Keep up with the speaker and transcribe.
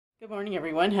Good morning,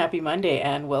 everyone. Happy Monday,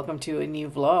 and welcome to a new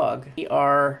vlog. We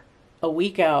are a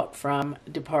week out from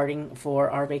departing for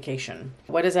our vacation.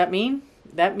 What does that mean?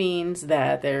 That means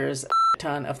that there's a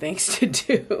ton of things to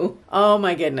do. Oh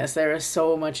my goodness, there is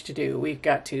so much to do. We've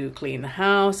got to clean the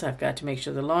house. I've got to make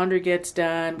sure the laundry gets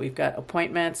done. We've got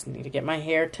appointments. I need to get my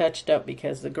hair touched up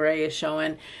because the gray is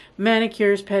showing.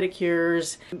 Manicures,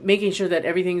 pedicures, making sure that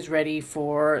everything's ready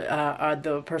for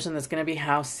the person that's going to be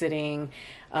house sitting.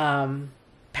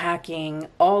 Packing,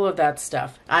 all of that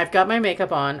stuff. I've got my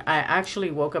makeup on. I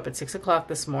actually woke up at 6 o'clock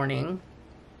this morning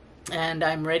and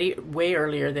I'm ready way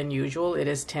earlier than usual. It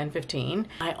is 10:15.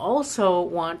 I also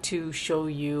want to show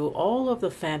you all of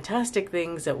the fantastic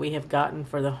things that we have gotten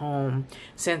for the home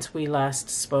since we last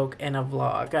spoke in a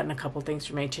vlog. Gotten a couple things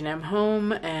from H&M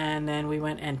Home, and then we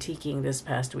went antiquing this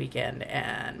past weekend,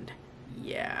 and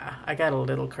yeah, I got a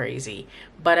little crazy,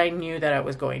 but I knew that I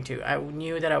was going to. I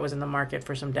knew that I was in the market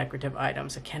for some decorative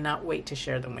items. I cannot wait to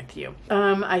share them with you.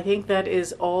 I think that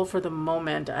is all for the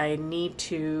moment. I need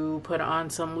to put on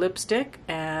some lipstick,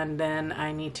 and then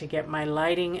I need to get my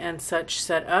lighting and such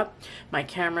set up, my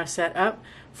camera set up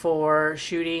for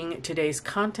shooting today's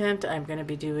content. I'm going to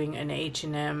be doing an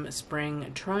H&M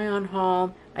spring try-on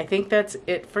haul. I think that's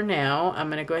it for now. I'm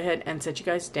going to go ahead and set you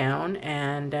guys down,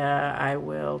 and I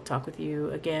will talk with you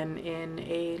again in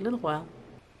a little while.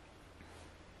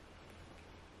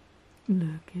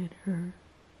 Look at her.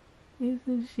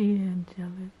 Isn't she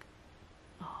angelic?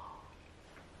 Oh.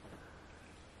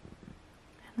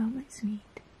 Hello, my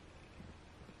sweet.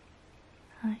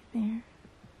 Hi there.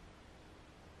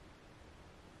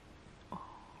 Oh,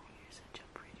 you're such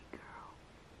a pretty girl.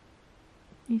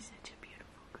 You're such a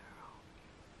beautiful girl.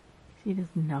 She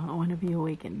does not want to be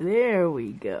awakened. There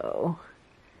we go.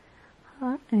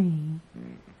 Hi.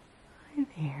 Hi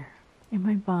there. Am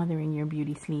I bothering your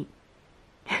beauty sleep?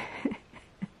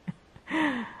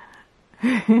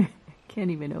 Can't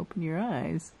even open your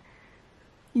eyes.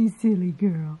 You silly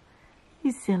girl.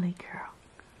 You silly girl.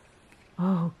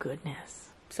 Oh, goodness.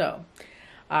 So,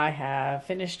 I have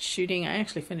finished shooting. I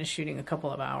actually finished shooting a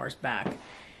couple of hours back.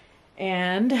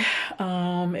 And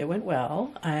it went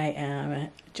well. I am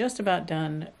just about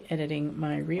done editing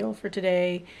my reel for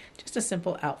today. Just a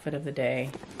simple outfit of the day.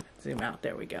 Zoom out.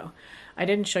 There we go. I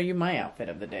didn't show you my outfit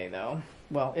of the day, though.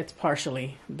 Well, it's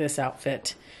partially this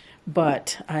outfit.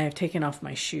 But I have taken off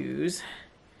my shoes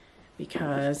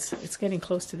because it's getting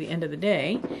close to the end of the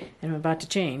day and I'm about to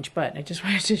change, but I just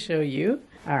wanted to show you.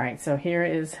 All right, so here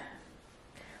is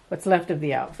what's left of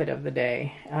the outfit of the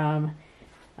day. I'm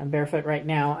barefoot right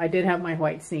now. I did have my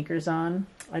white sneakers on.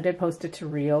 I did post it to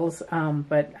Reels,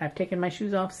 but I've taken my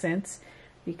shoes off since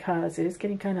because it is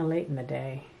getting kind of late in the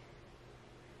day.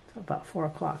 It's about 4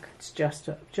 o'clock. It's just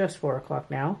 4 o'clock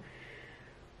now.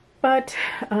 But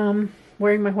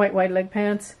wearing my white wide leg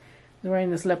pants. I was wearing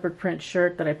this leopard print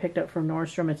shirt that I picked up from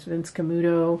Nordstrom. It's Vince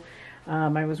Camuto.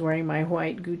 I was wearing my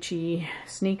white Gucci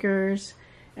sneakers.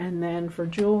 And then for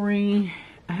jewelry,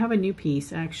 I have a new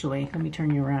piece actually. Let me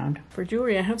turn you around. For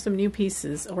jewelry, I have some new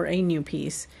pieces, or a new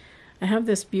piece. I have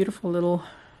this beautiful little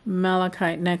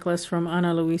malachite necklace from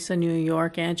Ana Luisa, New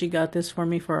York. Angie got this for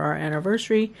me for our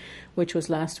anniversary, which was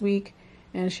last week.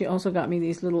 And she also got me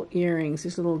these little earrings,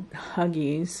 these little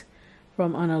huggies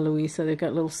from Ana Luisa. They've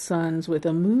got little suns with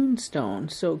a moonstone.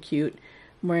 So cute.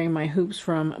 I'm wearing my hoops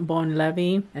from Bon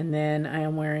Levy, and then I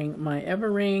am wearing my Ever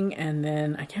ring, and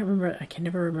then I can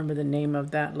never remember the name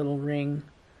of that little ring.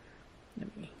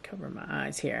 Let me cover my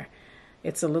eyes here.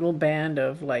 It's a little band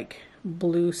of like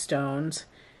blue stones,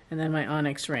 and then my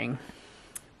onyx ring.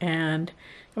 And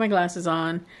got my glasses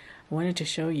on. I wanted to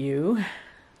show you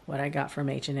what I got from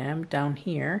H&M down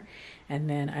here, and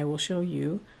then I will show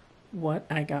you what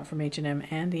I got from H&M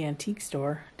and the antique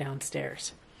store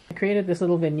downstairs. I created this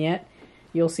little vignette.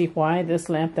 You'll see why this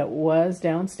lamp that was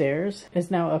downstairs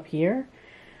is now up here.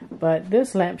 But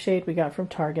this lampshade we got from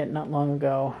Target not long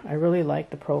ago. I really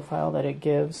like the profile that it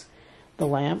gives the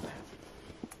lamp.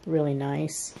 Really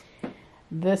nice.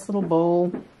 This little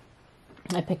bowl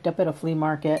I picked up at a flea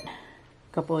market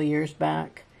a couple of years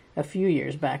back. A few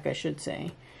years back, I should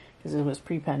say, because it was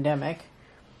pre-pandemic.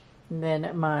 And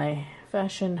then my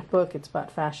fashion book, it's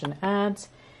about fashion ads.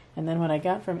 And then what I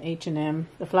got from H&M,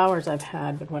 the flowers I've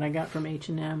had, but what I got from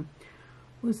H&M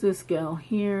was this gal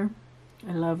here.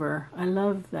 I love her. I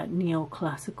love that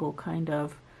neoclassical kind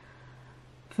of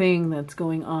thing that's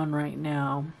going on right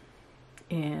now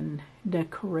in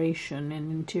decoration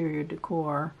and interior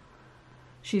decor.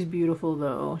 She's beautiful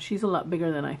though. She's a lot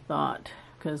bigger than I thought,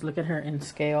 because look at her in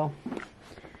scale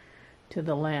to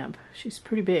the lamp. She's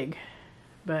pretty big.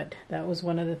 But that was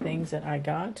one of the things that I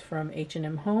got from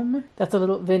H&M Home. That's a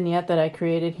little vignette that I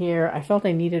created here. I felt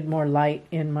I needed more light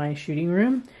in my shooting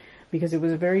room because it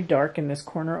was very dark in this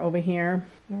corner over here.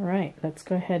 All right, let's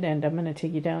go ahead and I'm gonna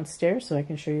take you downstairs so I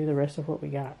can show you the rest of what we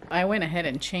got. I went ahead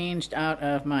and changed out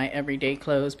of my everyday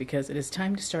clothes because it is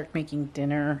time to start making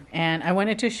dinner. And I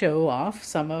wanted to show off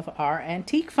some of our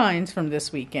antique finds from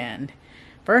this weekend.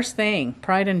 First thing,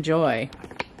 pride and joy.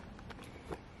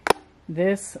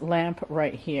 This lamp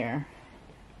right here.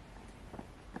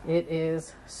 It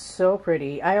is so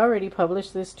pretty. I already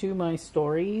published this to my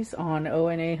stories on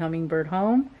O&A Hummingbird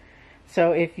Home.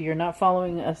 So if you're not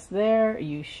following us there,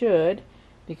 you should,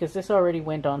 because this already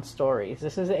went on stories.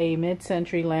 This is a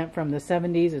mid-century lamp from the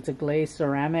 70s. It's a glazed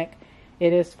ceramic.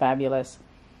 It is fabulous.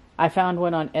 I found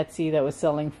one on Etsy that was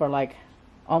selling for like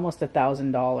almost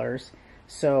 $1,000.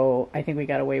 So I think we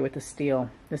got away with the steal.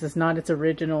 This is not its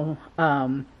original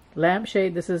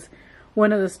lampshade. This is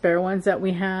one of the spare ones that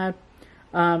we had.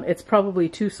 It's probably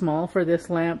too small for this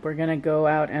lamp. We're gonna go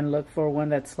out and look for one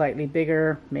that's slightly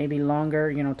bigger, maybe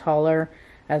longer, you know, taller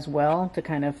as well to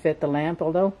kind of fit the lamp.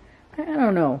 Although, I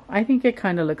don't know. I think it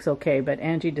kind of looks okay, but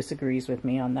Angie disagrees with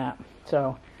me on that.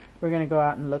 So we're gonna go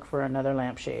out and look for another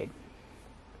lampshade.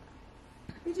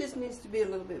 It just needs to be a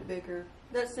little bit bigger.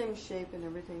 That same shape and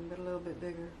everything, but a little bit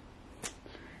bigger.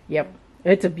 Yep.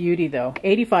 It's a beauty though.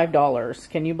 $85.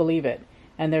 Can you believe it?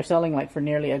 And they're selling like for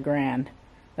nearly $1,000.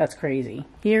 That's crazy.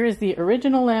 Here is the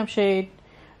original lampshade,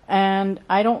 and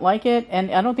I don't like it,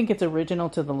 and I don't think it's original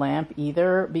to the lamp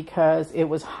either because it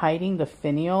was hiding the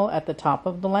finial at the top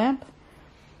of the lamp.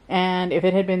 And if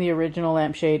it had been the original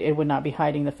lampshade, it would not be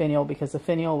hiding the finial because the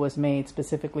finial was made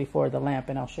specifically for the lamp,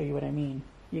 and I'll show you what I mean.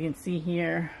 You can see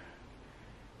here,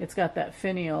 it's got that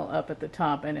finial up at the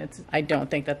top, and I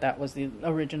don't think that that was the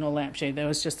original lampshade. That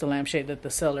was just the lampshade that the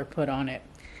seller put on it.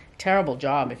 Terrible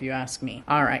job, if you ask me.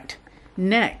 All right.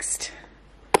 Next,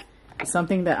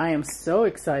 something that I am so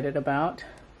excited about,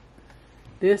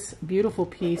 this beautiful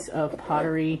piece of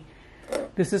pottery.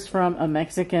 This is from a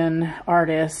Mexican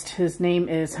artist. His name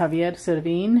is Javier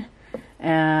Servin,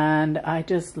 and I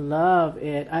just love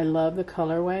it. I love the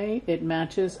colorway. It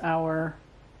matches our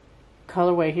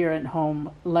colorway here at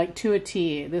home like to a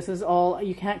T. This is all,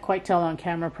 you can't quite tell on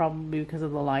camera probably because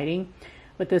of the lighting,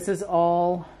 but this is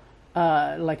all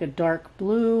like a dark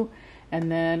blue. And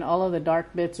then all of the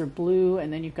dark bits are blue,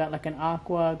 and then you've got like an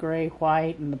aqua, gray,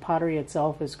 white, and the pottery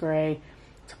itself is gray.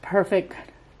 It's a perfect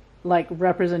like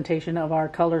representation of our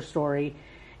color story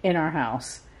in our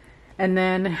house. And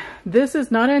then this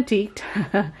is not antiqued.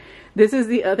 This is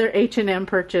the other H&M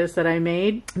purchase that I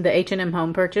made, the H&M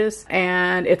Home purchase,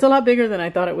 and it's a lot bigger than I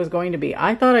thought it was going to be.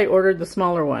 I thought I ordered the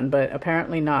smaller one, but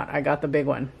apparently not. I got the big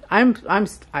one.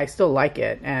 I still like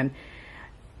it, and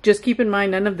just keep in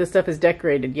mind, none of this stuff is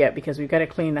decorated yet because we've got to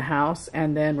clean the house,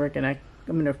 and then I'm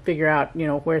gonna figure out, you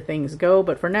know, where things go.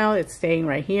 But for now, it's staying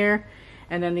right here.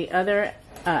 And then the other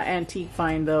antique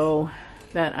find, though,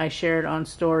 that I shared on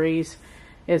stories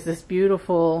is this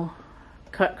beautiful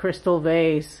cut crystal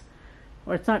vase.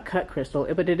 Or it's not cut crystal,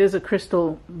 but it is a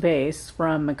crystal vase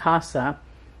from Mikasa.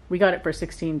 We got it for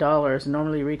 $16.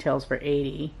 Normally retails for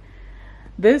 $80.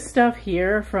 This stuff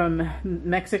here from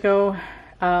Mexico.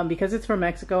 Because it's from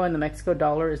Mexico and the Mexico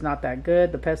dollar is not that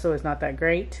good. The peso is not that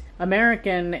great.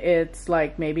 American, it's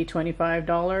like maybe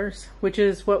 $25, which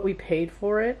is what we paid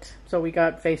for it. So we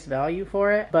got face value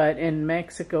for it. But in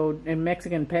Mexico, in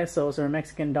Mexican pesos or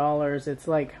Mexican dollars, it's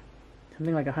like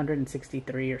something like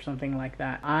 163 or something like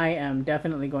that. I am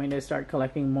definitely going to start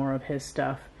collecting more of his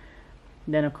stuff.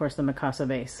 Then of course the Mikasa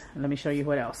vase. Let me show you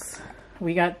what else.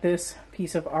 We got this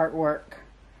piece of artwork,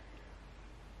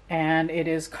 and it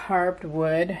is carved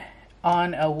wood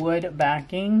on a wood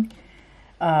backing.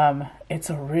 It's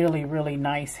a really, really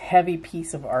nice, heavy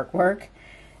piece of artwork.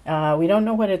 We don't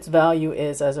know what its value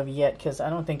is as of yet because I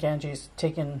don't think Angie's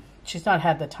she's not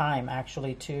had the time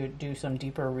actually to do some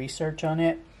deeper research on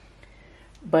it.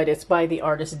 But it's by the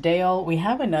artist Dale. We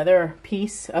have another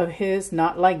piece of his,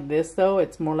 not like this though.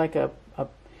 It's more like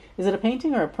is it a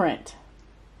painting or a print?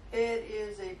 It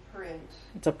is a print.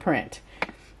 It's a print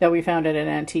that we found at an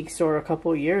antique store a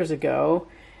couple years ago.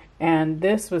 And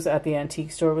this was at the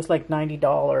antique store. It was like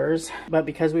 $90. But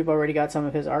because we've already got some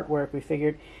of his artwork, we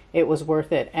figured it was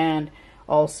worth it. And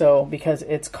also because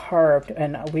it's carved,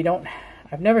 and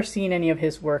I've never seen any of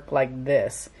his work like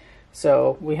this.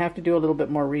 So we have to do a little bit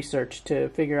more research to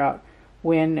figure out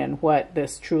when and what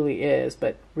this truly is.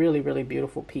 But really, really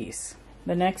beautiful piece.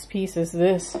 The next piece is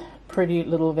this pretty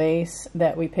little vase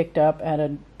that we picked up at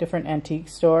a different antique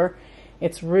store.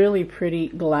 It's really pretty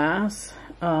glass.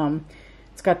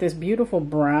 It's It's got this beautiful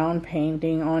brown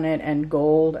painting on it and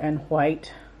gold and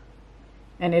white.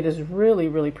 And it is really,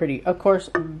 really pretty. Of course,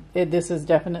 this is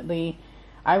definitely,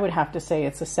 I would have to say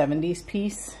it's a 70s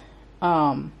piece.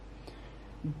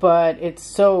 But it's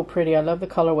so pretty. I love the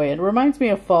colorway. It reminds me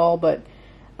of fall, but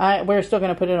we're still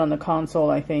going to put it on the console,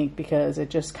 I think, because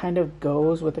it just kind of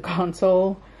goes with the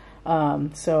console.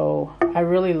 So I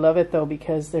really love it, though,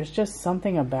 because there's just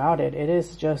something about it. It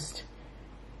is just,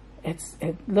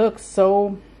 it looks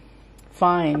so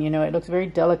fine. You know, it looks very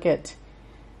delicate,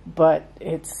 but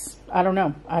it's, I don't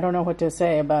know. I don't know what to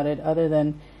say about it other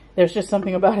than there's just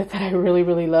something about it that I really,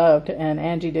 really loved, and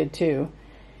Angie did too.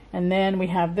 And then we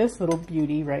have this little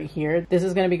beauty right here. This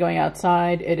is going to be going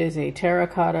outside. It is a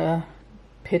terracotta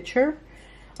pitcher.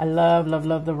 I love, love,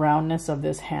 love the roundness of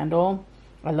this handle.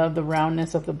 I love the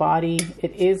roundness of the body.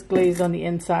 It is glazed on the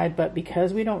inside, but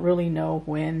because we don't really know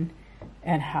when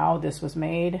and how this was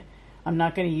made, I'm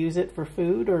not going to use it for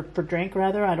food, or for drink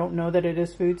rather. I don't know that it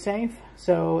is food safe.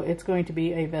 So it's going to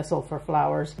be a vessel for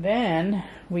flowers. Then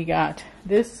we got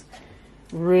this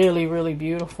really, really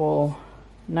beautiful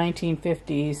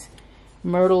 1950s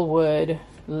myrtle wood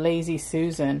Lazy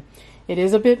Susan. It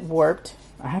is a bit warped.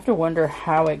 I have to wonder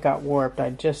how it got warped. I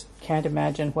just can't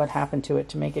imagine what happened to it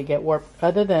to make it get warped,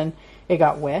 other than it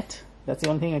got wet. That's the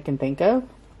only thing I can think of.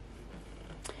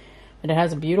 And it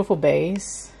has a beautiful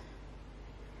base.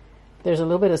 There's a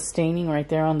little bit of staining right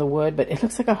there on the wood, but it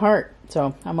looks like a heart,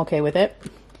 so I'm okay with it.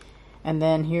 And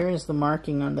then here is the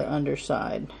marking on the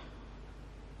underside.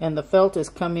 And the felt is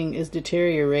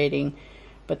deteriorating,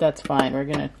 but that's fine. We're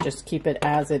gonna just keep it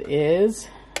as it is.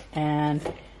 And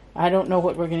I don't know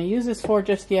what we're gonna use this for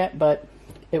just yet, but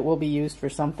it will be used for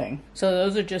something. So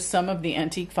those are just some of the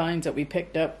antique finds that we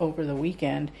picked up over the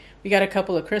weekend. We got a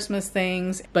couple of Christmas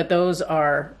things, but those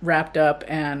are wrapped up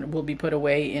and will be put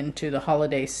away into the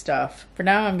holiday stuff. For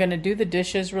now, I'm gonna do the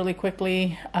dishes really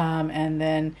quickly, and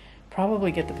then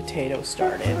probably get the potatoes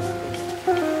started.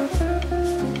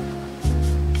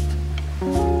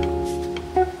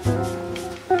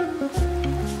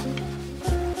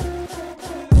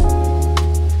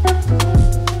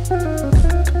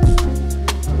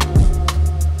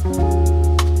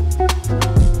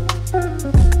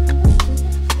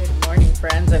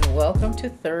 Welcome to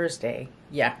Thursday.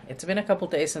 Yeah, it's been a couple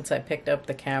days since I picked up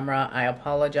the camera. I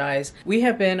apologize. We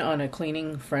have been on a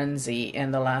cleaning frenzy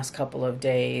in the last couple of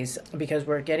days because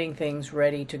we're getting things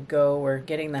ready to go. We're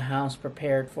getting the house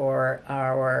prepared for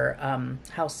our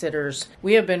house sitters.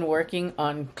 We have been working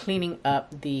on cleaning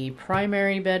up the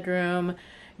primary bedroom,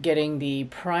 getting the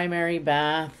primary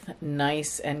bath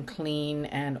nice and clean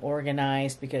and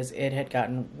organized because it had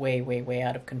gotten way, way, way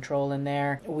out of control in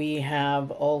there. We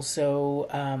have also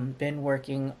been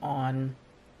working on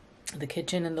the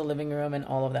kitchen and the living room and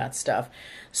all of that stuff.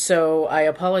 So I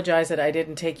apologize that I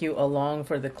didn't take you along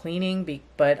for the cleaning,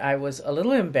 but I was a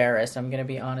little embarrassed, I'm going to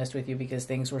be honest with you, because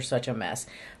things were such a mess.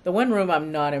 The one room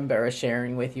I'm not embarrassed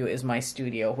sharing with you is my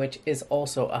studio, which is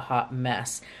also a hot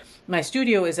mess. My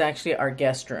studio is actually our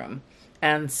guest room,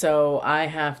 and so I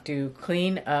have to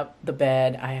clean up the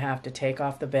bed. I have to take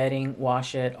off the bedding,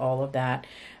 wash it, all of that.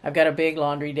 I've got a big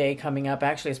laundry day coming up.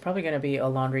 Actually, it's probably going to be a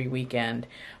laundry weekend,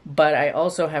 but I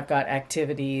also have got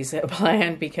activities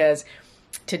planned because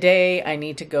today I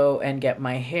need to go and get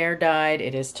my hair dyed.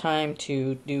 It is time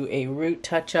to do a root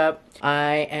touch-up.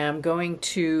 I am going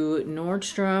to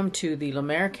Nordstrom to the La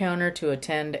Mer counter to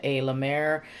attend a La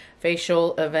Mer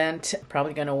facial event.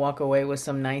 Probably going to walk away with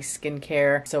some nice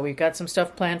skincare. So we've got some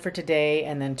stuff planned for today,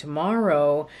 and then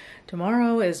tomorrow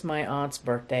is my aunt's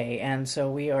birthday, and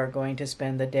so we are going to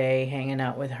spend the day hanging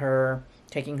out with her,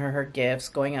 taking her gifts,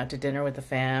 going out to dinner with the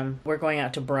fam. We're going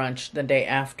out to brunch the day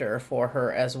after for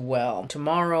her as well.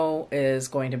 Tomorrow is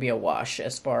going to be a wash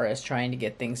as far as trying to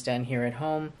get things done here at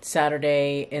home.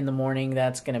 Saturday in the morning,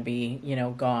 that's going to be,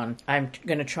 gone. I'm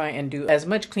going to try and do as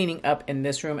much cleaning up in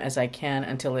this room as I can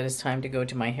until it is time to go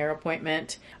to my hair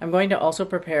appointment. I'm going to also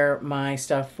prepare my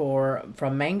stuff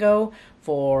from Mango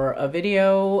for a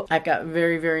video. I've got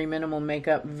very, very minimal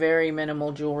makeup, very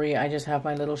minimal jewelry. I just have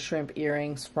my little shrimp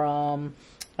earrings from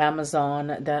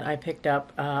Amazon that I picked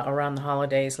up around the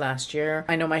holidays last year.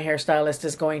 I know my hairstylist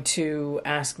is going to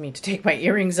ask me to take my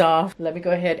earrings off. Let me go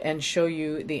ahead and show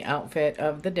you the outfit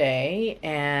of the day,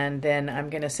 and then I'm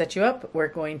going to set you up. We're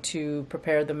going to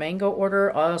prepare the Mango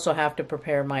order. I also have to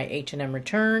prepare my H&M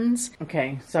returns.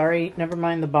 Okay, sorry, never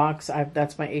mind the box.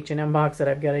 That's my H&M box that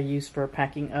I've got to use for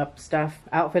packing up stuff.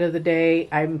 Outfit of the day,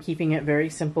 I'm keeping it very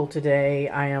simple today.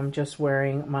 I am just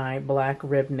wearing my black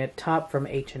rib knit top from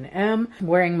H&M,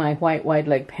 wearing my white wide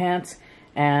leg pants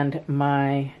and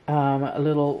my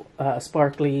little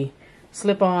sparkly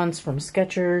slip-ons from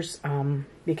Skechers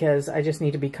because I just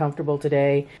need to be comfortable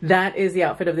today. That is the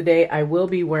outfit of the day. I will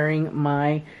be wearing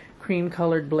my cream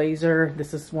colored blazer.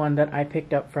 This is one that I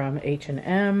picked up from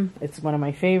H&M. It's one of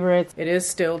my favorites. It is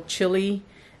still chilly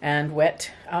and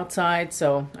wet outside,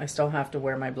 so I still have to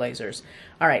wear my blazers.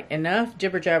 All right, enough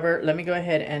jibber jabber. Let me go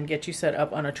ahead and get you set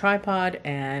up on a tripod,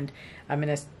 and I'm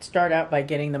gonna start out by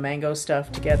getting the mango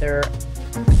stuff together.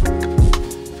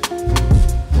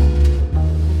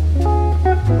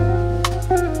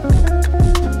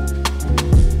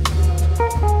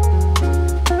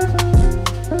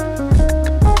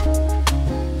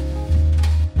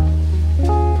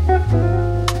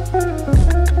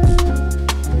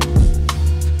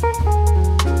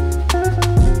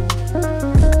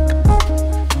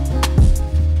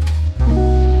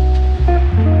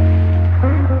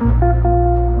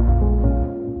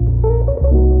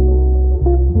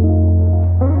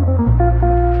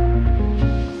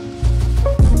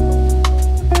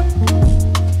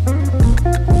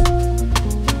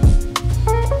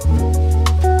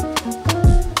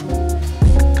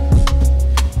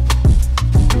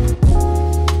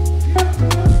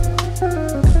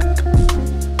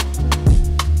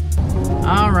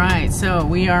 So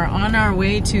we are on our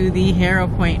way to the hair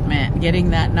appointment, getting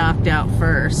that knocked out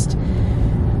first.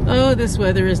 Oh, this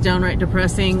weather is downright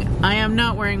depressing. I am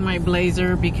not wearing my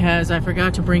blazer because I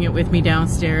forgot to bring it with me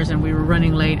downstairs and we were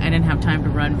running late. I didn't have time to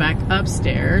run back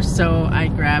upstairs, so I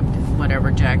grabbed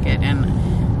whatever jacket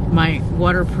and my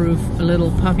waterproof little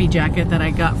puffy jacket that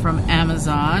I got from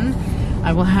Amazon.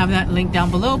 I will have that link down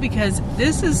below because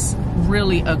this is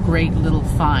really a great little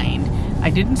find. I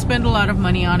didn't spend a lot of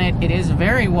money on it. It is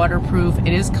very waterproof.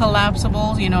 It is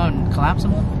collapsible, you know,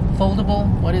 collapsible, foldable,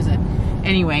 what is it?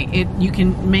 Anyway, you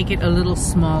can make it a little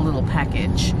small little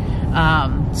package.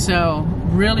 So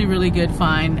really, really good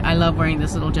find. I love wearing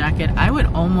this little jacket. I would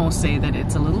almost say that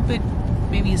it's a little bit,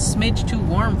 maybe a smidge too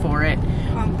warm for it.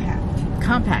 Compact.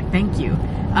 Compact, thank you.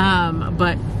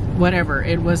 But whatever,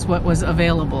 it was what was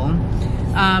available.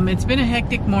 It's been a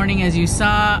hectic morning, as you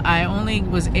saw. I only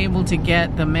was able to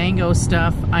get the mango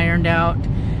stuff ironed out.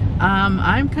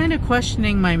 I'm kind of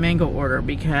questioning my mango order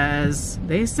because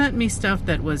they sent me stuff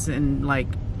that was in, like,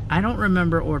 I don't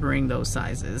remember ordering those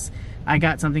sizes. I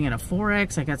got something in a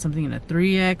 4X, I got something in a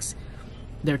 3X.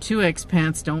 Their 2X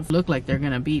pants don't look like they're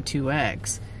gonna be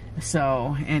 2X.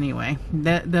 So anyway,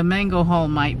 the mango haul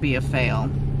might be a fail.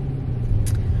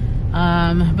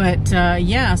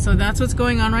 Yeah, so that's what's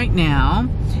going on right now.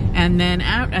 And then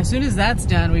as soon as that's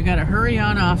done, we've got to hurry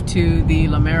on off to the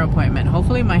La Mer appointment.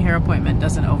 Hopefully my hair appointment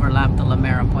doesn't overlap the La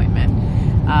Mer appointment.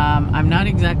 I'm not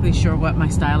exactly sure what my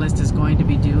stylist is going to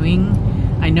be doing.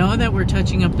 I know that we're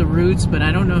touching up the roots, but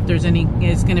I don't know if there's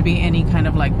it's going to be any kind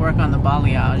of like work on the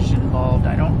balayage involved.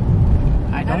 I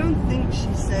don't think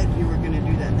she said you were going to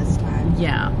do that this time.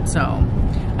 Yeah, so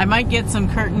I might get some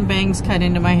curtain bangs cut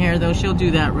into my hair, though. She'll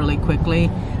do that really quickly,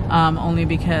 only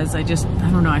because I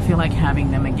don't know, I feel like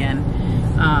having them again.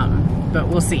 But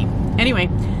we'll see. Anyway,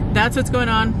 that's what's going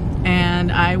on,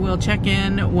 and I will check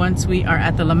in once we are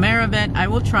at the La Mer event. I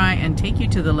will try and take you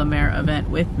to the La Mer event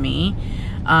with me,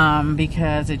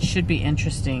 because it should be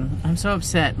interesting. I'm so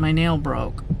upset. My nail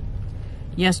broke.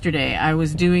 Yesterday I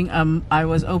was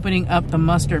opening up the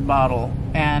mustard bottle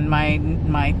and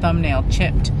my thumbnail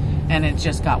chipped, and it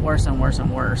just got worse and worse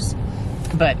and worse.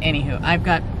 But anywho,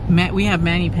 we have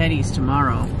mani-pedis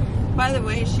tomorrow. By the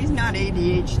way, she's not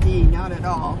ADHD, not at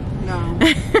all. No.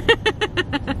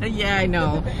 Yeah, I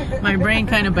know. My brain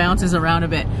kind of bounces around a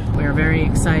bit. We're very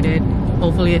excited.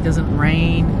 Hopefully it doesn't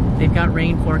rain. They've got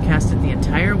rain forecasted the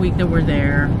entire week that we're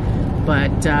there,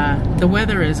 but the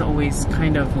weather is always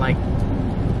kind of like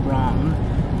wrong.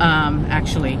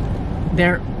 Actually,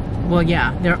 they're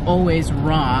always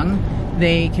wrong.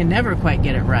 They can never quite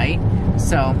get it right.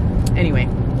 So anyway,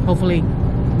 hopefully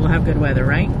we'll have good weather,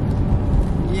 right?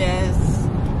 Yes,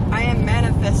 I am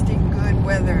manifesting good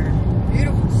weather.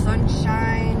 Beautiful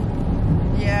sunshine.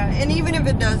 Yeah, and even if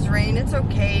it does rain, it's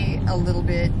okay a little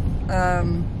bit.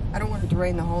 I don't want it to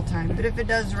rain the whole time, but if it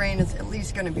does rain, it's at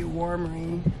least going to be warm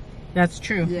rain. That's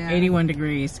true. Yeah. 81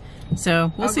 degrees.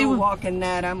 So we'll see. I'll go walk in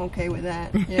that. I'm okay with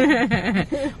that.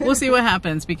 Yeah. We'll see what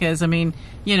happens, because I mean,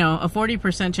 you know, a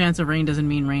 40% chance of rain doesn't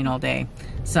mean rain all day.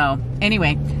 So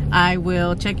anyway, I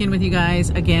will check in with you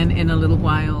guys again in a little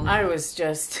while. I was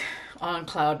just on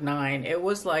cloud 9. It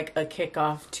was like a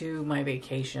kickoff to my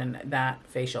vacation, that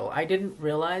facial. I didn't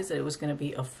realize that it was going to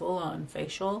be a full-on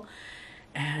facial.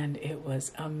 and it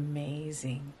was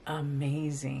amazing,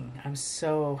 amazing. I'm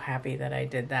so happy that I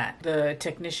did that. The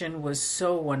technician was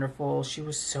so wonderful. She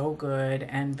was so good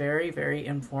and very, very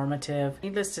informative.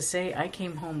 Needless to say, I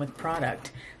came home with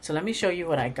product. So let me show you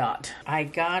what I got. I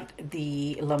got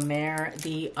the La Mer,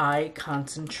 the eye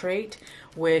concentrate,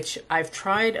 which I've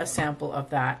tried a sample of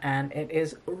that, and it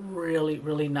is really,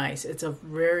 really nice. It's a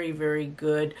very, very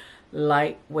good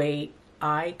lightweight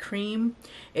eye cream.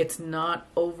 It's not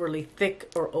overly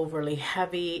thick or overly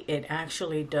heavy. It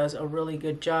actually does a really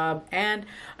good job. And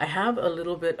I have a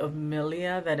little bit of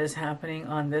milia that is happening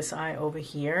on this eye over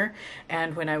here.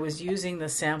 And when I was using the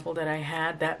sample that I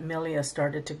had, that milia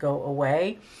started to go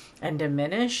away and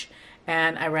diminish.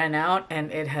 And I ran out,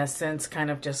 and it has since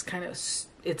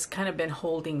it's kind of been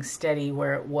holding steady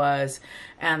where it was.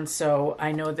 And so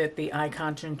I know that the eye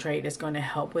concentrate is going to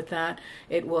help with that.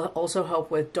 It will also help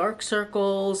with dark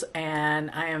circles, and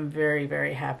I am very,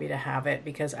 very happy to have it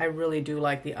because I really do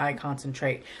like the eye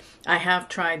concentrate. I have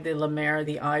tried the La Mer,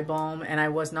 the eye balm, and I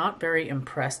was not very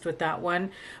impressed with that one,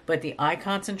 but the eye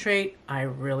concentrate I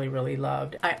really, really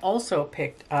loved. I also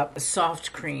picked up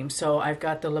soft cream. So I've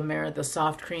got the La Mer, the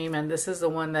soft cream, and this is the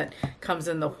one that comes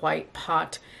in the white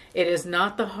pot. It is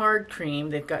not the hard cream.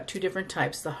 They've got two different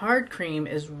types. The hard cream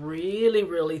is really,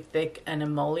 really thick and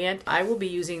emollient. I will be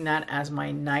using that as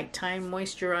my nighttime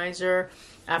moisturizer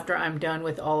after I'm done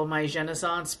with all of my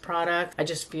Genaissance product. I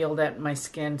just feel that my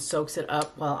skin soaks it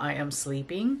up while I am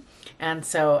sleeping. And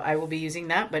so I will be using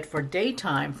that. But for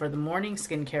daytime, for the morning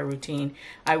skincare routine,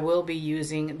 I will be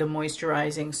using the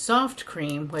moisturizing soft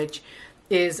cream, which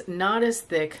is not as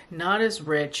thick, not as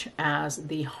rich as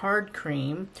the hard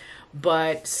cream,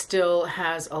 but still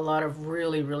has a lot of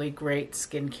really, really great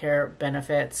skincare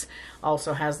benefits.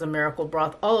 Also has the Miracle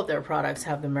Broth. All of their products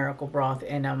have the Miracle Broth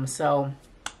in them. So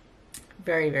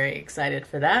very, very excited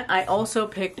for that. I also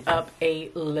picked up a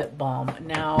lip balm.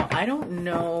 Now, I don't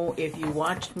know if you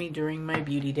watched me during my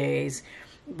beauty days,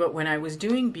 but when I was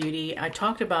doing beauty, I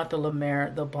talked about the La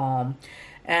Mer, the balm.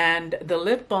 And the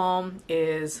lip balm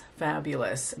is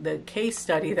fabulous. The case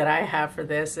study that I have for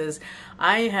this is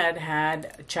I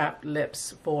had chapped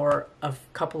lips for a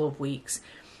couple of weeks,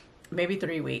 maybe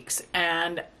 3 weeks.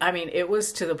 And I mean, it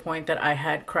was to the point that I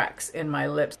had cracks in my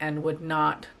lips and would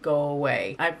not go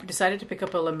away. I decided to pick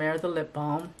up a La Mer, the lip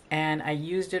balm, and I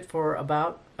used it for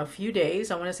about a few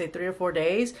days. I want to say 3 or 4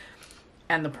 days.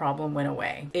 And the problem went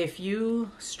away. If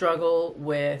you struggle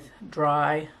with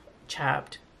dry,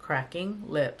 chapped, cracking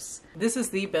lips, this is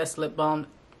the best lip balm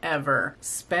ever.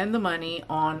 Spend the money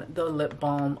on the lip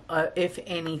balm, if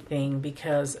anything,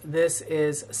 because this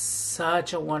is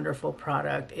such a wonderful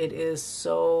product. It is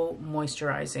so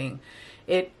moisturizing.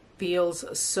 It feels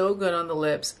so good on the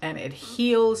lips, and it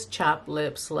heals chapped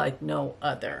lips like no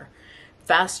other.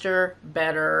 Faster,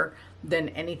 better than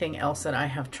anything else that I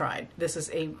have tried. This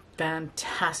is a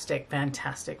fantastic,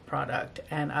 fantastic product,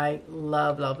 and I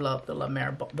love, love, love the La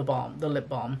Mer, the lip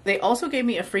balm. They also gave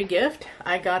me a free gift.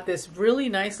 I got this really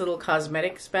nice little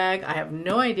cosmetics bag. I have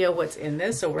no idea what's in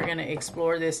this, so we're gonna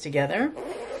explore this together.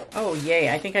 Oh yay,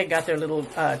 I think I got their little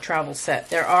travel set.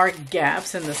 There are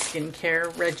gaps in the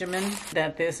skincare regimen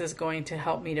that this is going to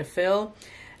help me to fill.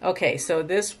 Okay, so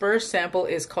this first sample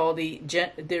is called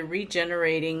the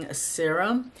Regenerating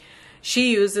Serum.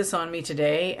 She used this on me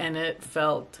today, and it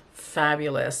felt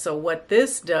fabulous. So what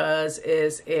this does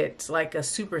is it's like a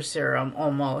super serum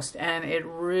almost, and it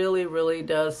really, really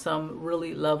does some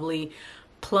really lovely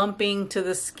plumping to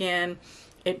the skin.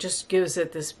 It just gives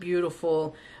it this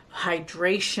beautiful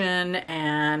hydration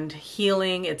and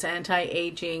healing. It's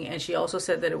anti-aging, and she also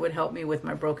said that it would help me with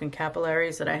my broken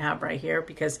capillaries that I have right here,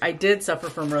 because I did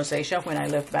suffer from rosacea when I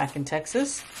lived back in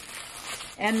Texas.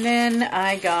 And then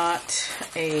I got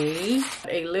a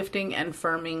lifting and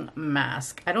firming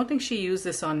mask. I don't think she used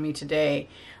this on me today,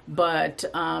 but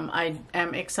I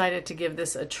am excited to give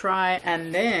this a try.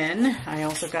 And then I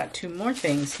also got 2 more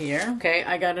things here. Okay,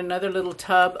 I got another little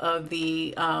tub of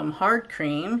the hard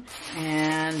cream,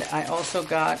 and I also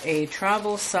got a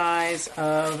travel size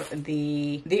of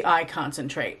the eye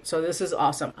concentrate. So this is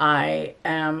awesome. I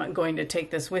am going to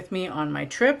take this with me on my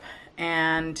trip,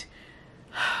 and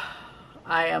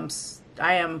I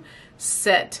am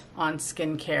set on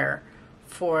skincare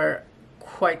for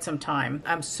quite some time.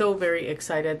 I'm so very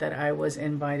excited that I was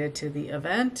invited to the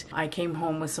event. I came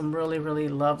home with some really, really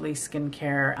lovely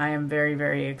skincare. I am very,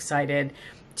 very excited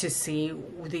to see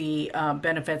the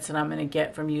benefits that I'm going to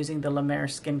get from using the La Mer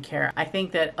skincare. I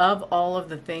think that of all of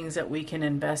the things that we can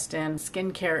invest in,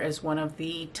 skincare is one of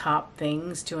the top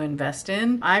things to invest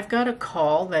in. I've got a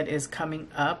call that is coming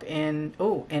up in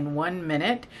 1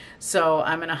 minute. So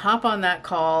I'm going to hop on that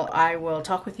call. I will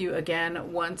talk with you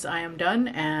again once I am done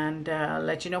and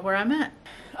let you know where I'm at.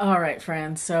 All right,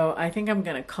 friends. So I think I'm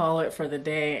going to call it for the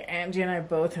day. Angie and I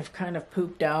both have kind of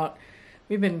pooped out.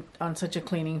 We've been on such a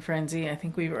cleaning frenzy. I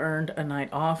think we've earned a night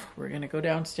off. We're going to go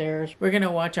downstairs. We're going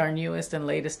to watch our newest and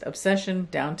latest obsession,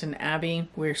 Downton Abbey.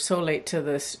 We're so late to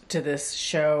this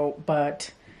show,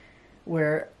 but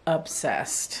we're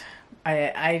obsessed.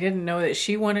 I didn't know that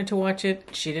she wanted to watch it.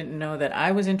 She didn't know that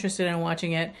I was interested in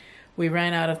watching it. We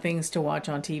ran out of things to watch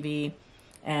on TV,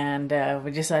 and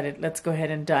we decided, let's go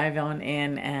ahead and dive on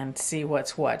in and see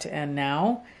what's what. And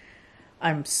now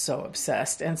I'm so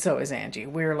obsessed, and so is Angie.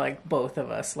 We're like, both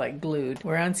of us, like glued.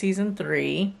 We're on season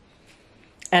 3,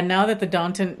 and now that the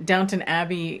Downton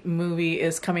Abbey movie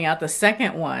is coming out, the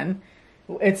second one,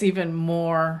 it's even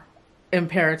more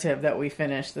imperative that we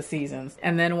finish the seasons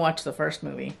and then watch the first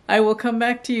movie. I will come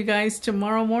back to you guys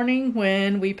tomorrow morning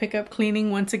when we pick up cleaning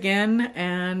once again,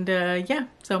 and yeah,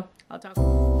 so I'll talk.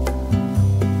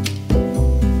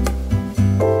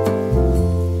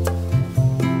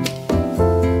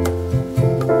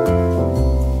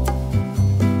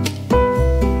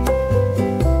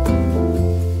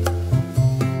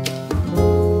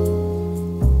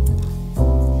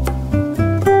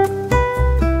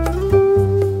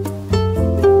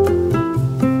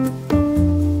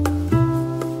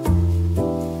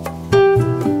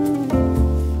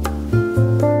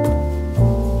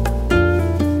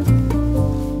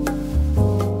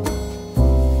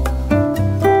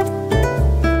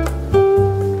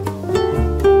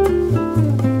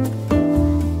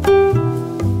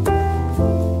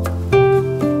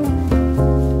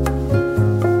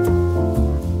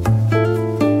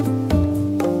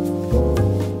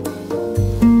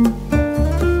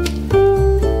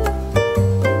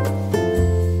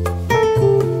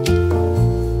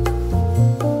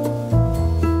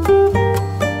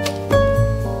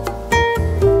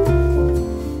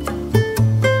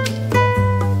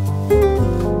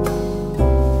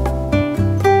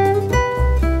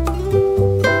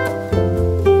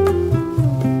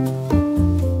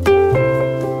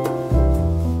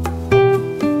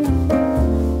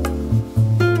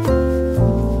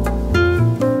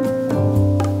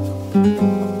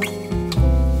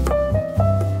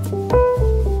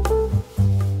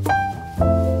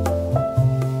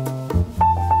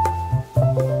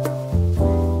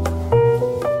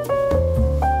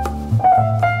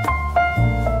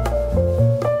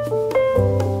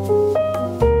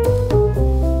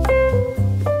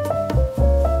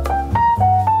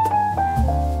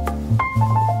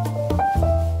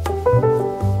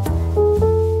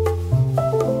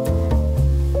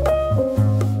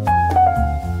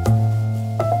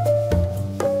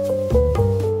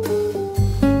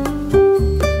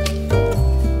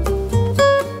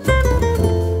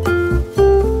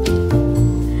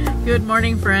 Good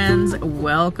morning, friends.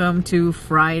 Welcome to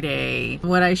Friday.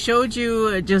 What I showed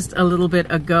you just a little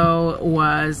bit ago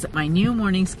was my new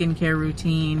morning skincare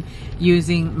routine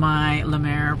using my La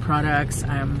Mer products.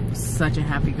 I'm such a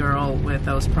happy girl with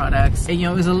those products. And, you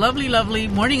know, it was a lovely, lovely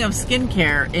morning of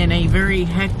skincare in a very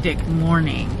hectic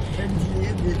morning.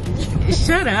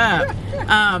 Shut up.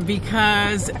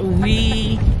 Because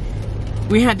we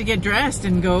had to get dressed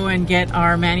and go and get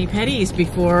our mani-pedis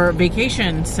before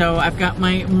vacation. So I've got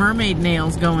my mermaid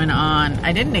nails going on.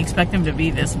 I didn't expect them to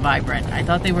be this vibrant. I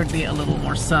thought they would be a little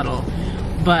more subtle.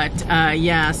 But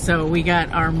yeah, so we got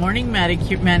our morning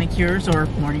manicures.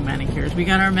 We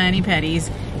got our mani-pedis,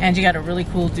 and you got a really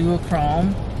cool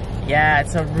duochrome. Yeah,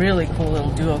 it's a really cool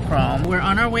little duochrome. We're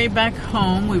on our way back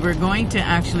home. We were going to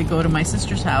actually go to my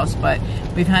sister's house, but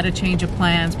we've had a change of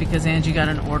plans because Angie got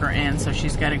an order in, so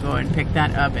she's got to go and pick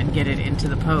that up and get it into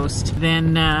the post.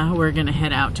 Then we're going to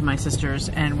head out to my sister's,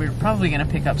 and we're probably going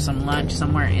to pick up some lunch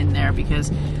somewhere in there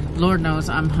because Lord knows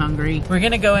I'm hungry. We're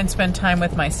going to go and spend time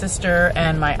with my sister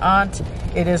and my aunt.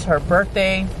 It is her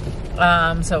birthday,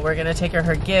 so we're going to take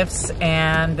her gifts,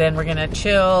 and then we're going to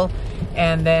chill,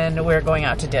 and then we're going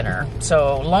out to dinner.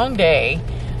 So long day,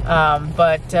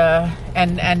 but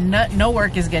no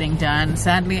work is getting done.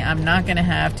 Sadly, I'm not going to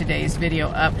have today's video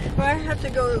up. Well, I have to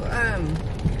go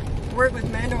work with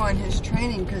Mando on his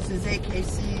training because his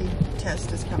AKC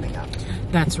test is coming up.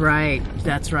 That's right.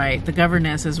 That's right. The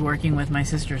governess is working with my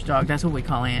sister's dog. That's what we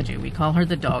call Angie. We call her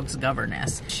the dog's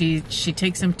governess. She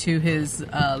takes him to his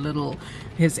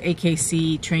his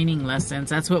AKC training lessons.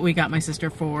 That's what we got my sister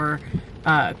for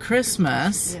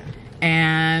Christmas. Yeah.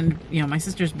 And, you know, my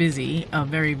sister's busy, a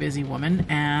very busy woman.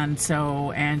 And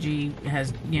so Angie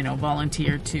has, you know,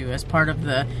 volunteered to, as part of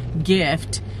the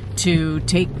gift, to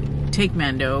take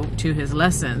Mando to his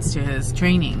lessons, to his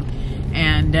training.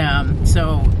 And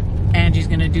so Angie's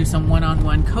going to do some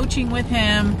one-on-one coaching with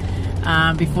him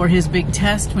before his big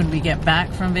test when we get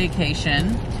back from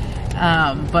vacation.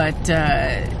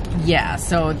 Yeah,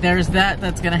 so there's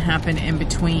that's going to happen in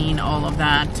between all of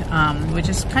that, which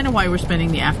is kind of why we're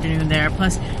spending the afternoon there.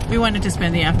 Plus, we wanted to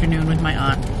spend the afternoon with my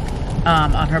aunt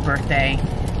on her birthday,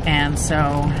 and so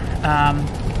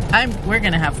we're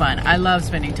going to have fun. I love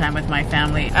spending time with my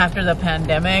family. After the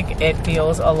pandemic, it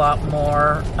feels a lot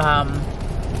more,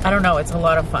 I don't know, it's a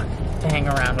lot of fun to hang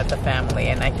around with the family,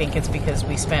 and I think it's because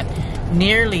we spent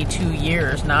nearly 2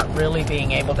 years not really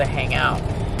being able to hang out.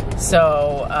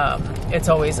 So it's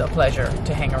always a pleasure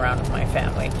to hang around with my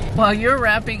family. While you're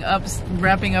wrapping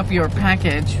up your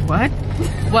package, what?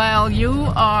 While you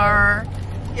are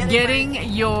getting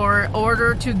your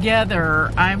order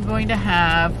together, I'm going to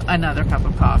have another cup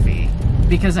of coffee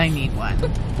because I need one.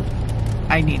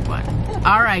 I need one.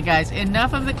 All right, guys,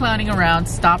 enough of the clowning around.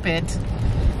 Stop it.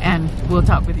 And we'll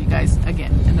talk with you guys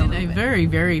again in a very,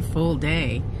 very full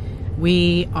day.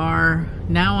 We are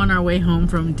now on our way home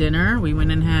from dinner. We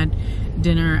went and had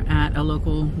dinner at a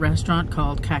local restaurant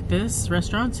called Cactus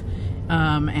Restaurants.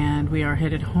 And we are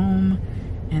headed home.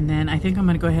 And then I think I'm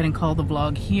going to go ahead and call the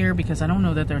vlog here because I don't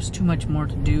know that there's too much more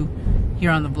to do here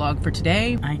on the vlog for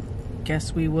today. I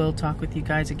guess we will talk with you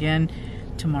guys again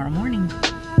tomorrow morning.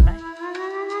 Bye.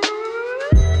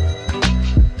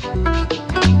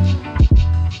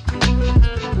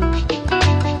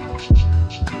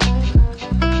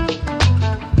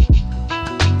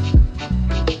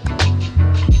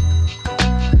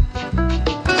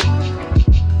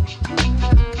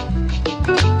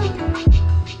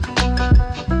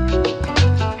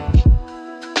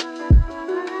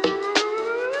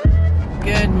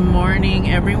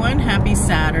 Everyone, happy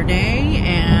Saturday,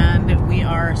 and we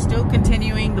are still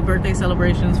continuing the birthday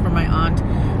celebrations for my aunt.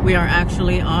 We are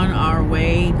actually on our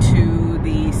way to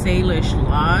the Salish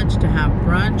Lodge to have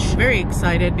brunch. Very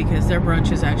excited because their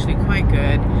brunch is actually quite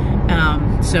good.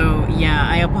 So yeah,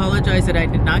 I apologize that I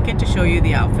did not get to show you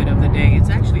the outfit of the day. It's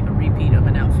actually a repeat of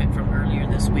an outfit from earlier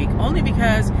this week, only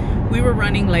because we were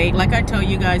running late. Like I tell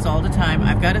you guys all the time,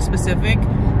 I've got a specific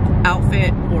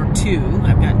outfit or two.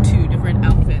 I've got two different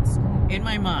outfits in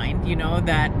my mind, you know,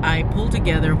 that I pull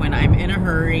together when I'm in a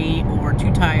hurry or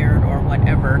too tired or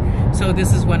whatever. So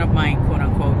this is one of my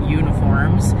quote-unquote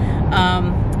uniforms,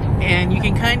 and you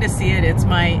can kind of see it. It's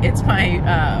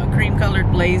my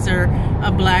cream-colored blazer,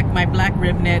 my black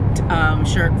rib knit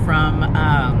shirt from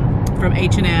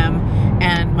H&M,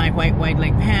 and my white wide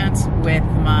leg pants with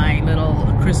my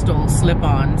little crystal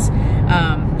slip-ons.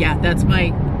 Yeah, that's my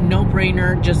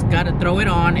no-brainer, just gotta throw it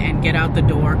on and get out the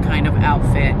door kind of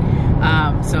outfit.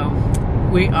 So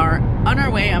we are on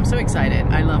our way. I'm so excited.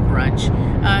 I love brunch.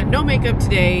 No makeup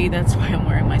today. That's why I'm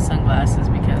wearing my sunglasses,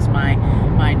 because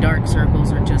my dark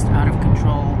circles are just out of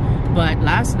control. But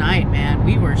last night, man,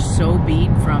 we were so beat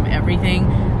from everything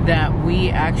that we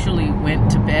actually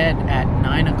went to bed at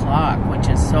 9 o'clock, which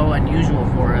is so unusual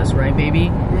for us, right, baby?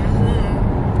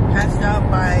 Mm-hmm. Passed out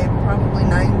by probably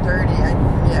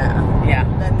 9:30. Yeah.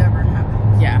 That never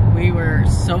happens. Yeah, we were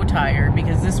so tired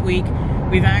because this week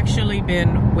we've actually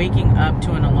been waking up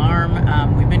to an alarm.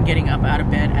 We've been getting up out of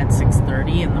bed at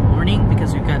 6:30 in the morning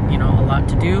because we've got, you know, a lot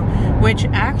to do, which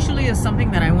actually is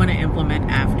something that I want to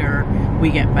implement after we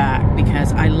get back,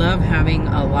 because I love having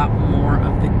a lot more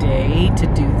of the day to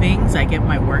do things. I get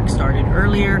my work started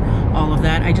earlier, all of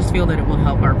that. I just feel that it will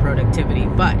help our productivity.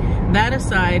 But that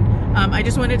aside, I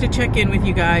just wanted to check in with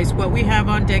you guys. What we have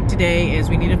on deck today is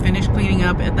we need to finish cleaning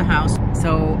up at the house.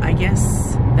 So I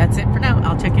guess that's it for now.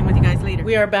 I'll check in with you guys later.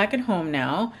 We are back at home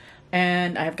now,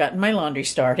 and I've gotten my laundry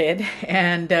started,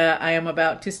 and I am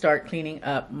about to start cleaning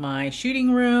up my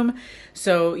shooting room.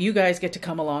 So you guys get to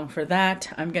come along for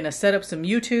that. I'm going to set up some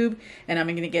YouTube, and I'm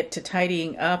going to get to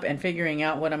tidying up and figuring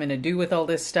out what I'm going to do with all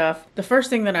this stuff. The first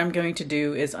thing that I'm going to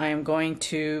do is I am going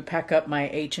to pack up my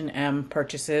H&M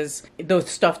purchases, those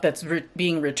stuff that's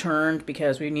being returned,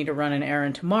 because we need to run an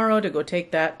errand tomorrow to go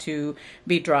take that to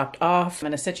be dropped off. I'm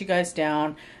going to set you guys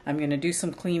down. I'm going to do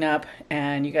some cleanup,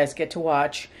 and you guys get to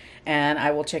watch, and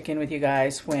I will check in with you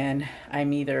guys when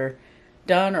I'm either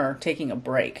done or taking a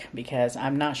break, because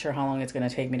I'm not sure how long it's going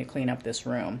to take me to clean up this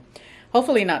room.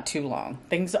 Hopefully not too long.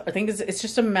 I think it's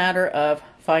just a matter of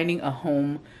finding a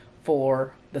home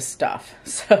for the stuff.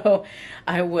 So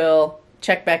I will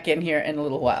check back in here in a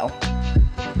little while.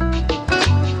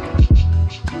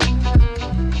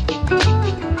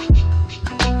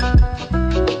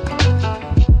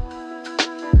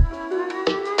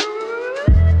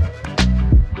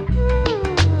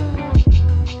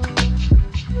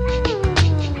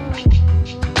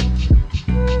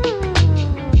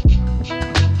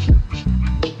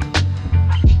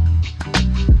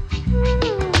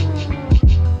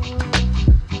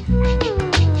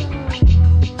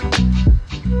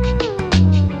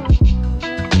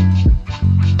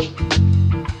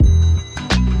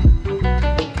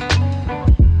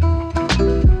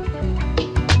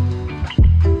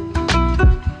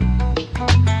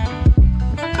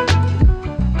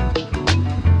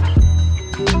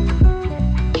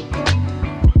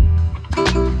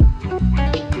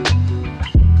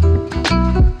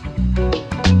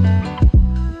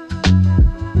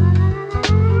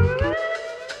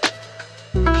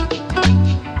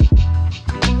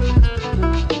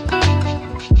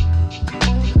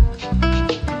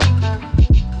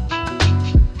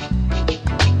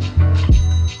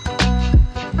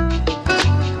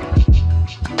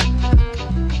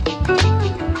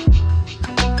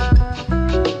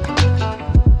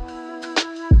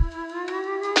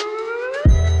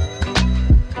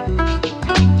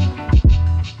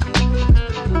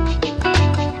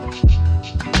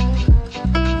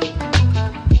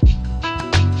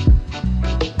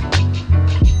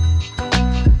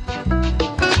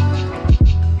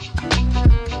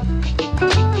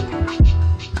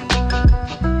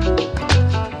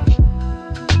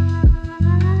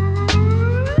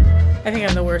 I think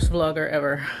I'm the worst vlogger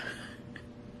ever.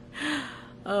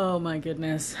 Oh my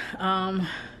goodness.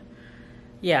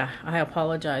 Yeah, I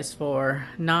apologize for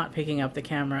not picking up the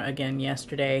camera again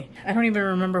yesterday. I don't even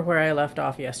remember where I left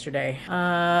off yesterday.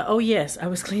 Oh yes, I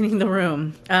was cleaning the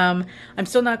room. I'm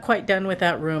still not quite done with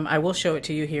that room. I will show it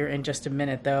to you here in just a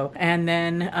minute though. And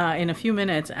then in a few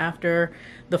minutes after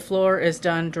the floor is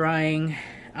done drying,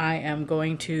 I am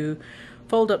going to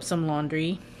fold up some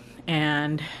laundry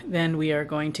and then we are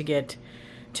going to get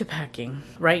to packing.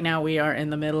 Right now we are in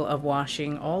the middle of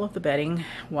washing all of the bedding,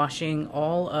 washing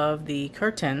all of the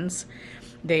curtains.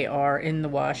 They are in the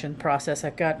wash and process.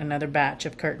 I've got another batch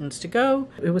of curtains to go.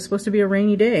 It was supposed to be a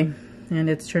rainy day and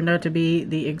it's turned out to be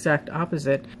the exact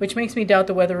opposite, which makes me doubt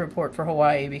the weather report for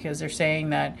Hawaii because they're saying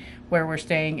that where we're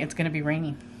staying it's going to be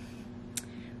rainy.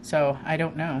 So I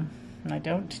don't know. I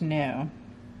don't know.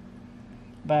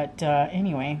 But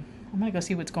anyway, I'm gonna go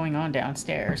see what's going on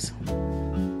downstairs.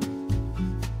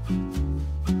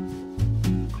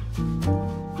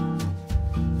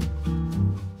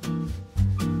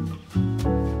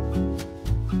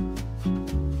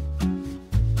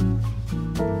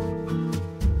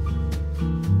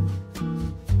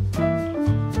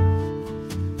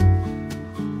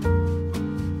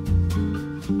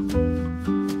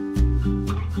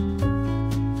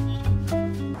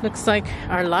 Looks like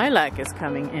our lilac is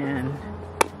coming in.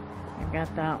 We've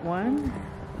got that one.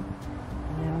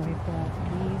 And then we've got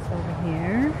these over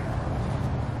here.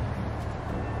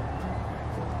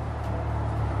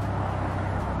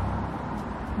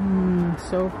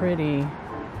 So pretty.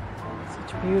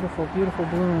 Such beautiful, beautiful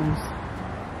blooms.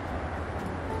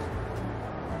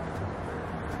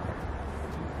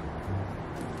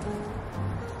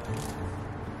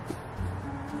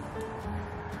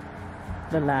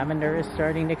 The lavender is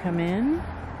starting to come in. Get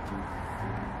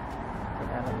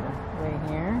out of the way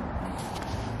here.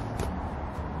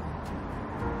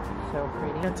 So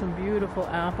pretty. Got some beautiful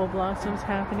apple blossoms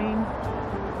happening.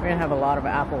 We're gonna have a lot of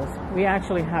apples. We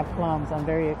actually have plums. I'm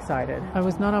very excited. I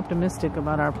was not optimistic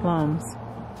about our plums.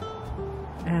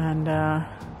 And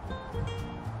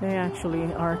they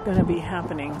actually are gonna be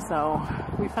happening. So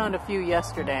we found a few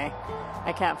yesterday.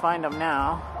 I can't find them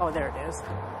now. Oh, there it is.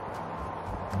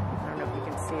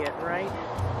 See it right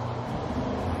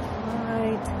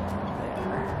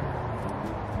there.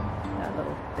 That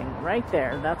little thing right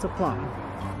there, that's a plum.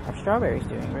 Our strawberry's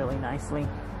doing really nicely.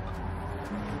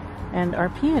 And our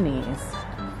peonies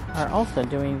are also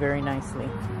doing very nicely.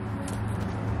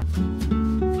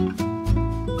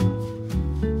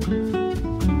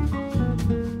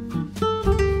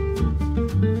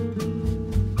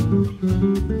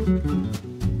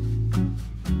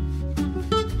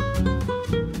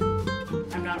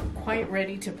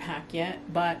 Ready to pack yet,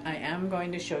 but I am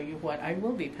going to show you what I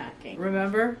will be packing.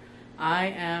 Remember, I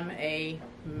am a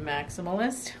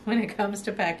maximalist when it comes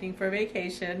to packing for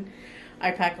vacation. I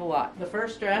pack a lot. The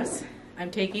first dress I'm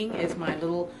taking is my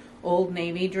little Old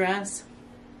Navy dress.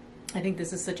 I think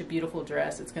this is such a beautiful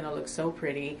dress. It's gonna look so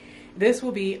pretty. This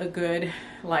will be a good,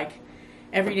 like,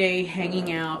 everyday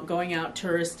hanging out, going out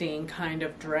touristing kind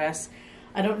of dress.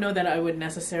 I don't know that I would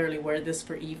necessarily wear this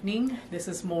for evening. This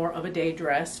is more of a day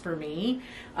dress for me.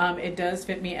 It does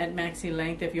fit me at maxi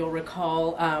length, if you'll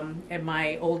recall, in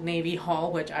my Old Navy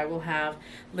haul, which I will have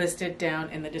listed down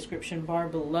in the description bar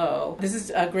below. This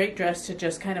is a great dress to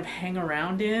just kind of hang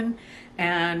around in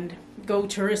and go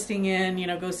touristing in, you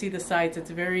know, go see the sights.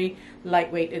 It's very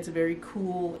lightweight, it's very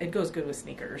cool. It goes good with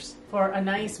sneakers. For a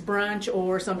nice brunch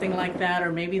or something like that,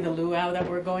 or maybe the luau that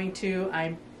we're going to,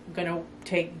 I'm gonna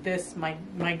take this, my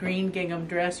green gingham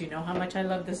dress. You know how much I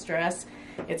love this dress.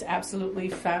 It's absolutely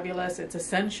fabulous. It's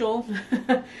essential.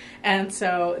 And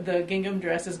so the gingham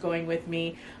dress is going with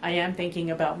me. I am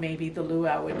thinking about maybe the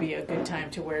luau would be a good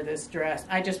time to wear this dress.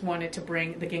 I just wanted to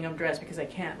bring the gingham dress because I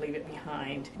can't leave it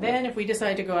behind. Then if we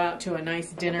decide to go out to a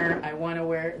nice dinner, I want to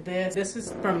wear this. This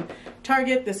is from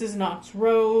Target. This is Knox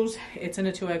Rose. It's in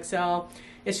a 2XL.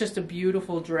 It's just a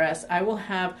beautiful dress. I will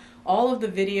have all of the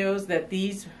videos that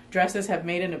these dresses have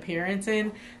made an appearance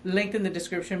in linked in the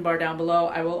description bar down below.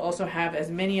 I will also have as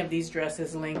many of these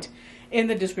dresses linked in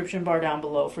the description bar down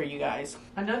below for you guys.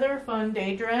 Another fun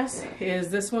day dress is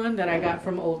this one that I got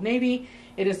from Old Navy.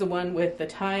 It is the one with the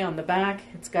tie on the back.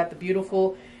 It's got the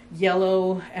beautiful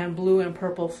yellow and blue and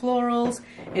purple florals.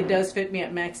 It does fit me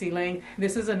at maxi length.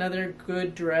 This is another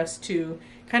good dress to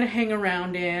kind of hang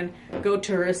around in, go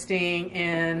touristing,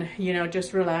 and you know,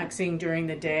 just relaxing during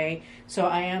the day. So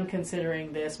I am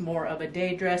considering this more of a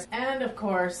day dress. And of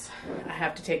course, I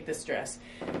have to take this dress.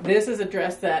 This is a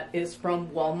dress that is from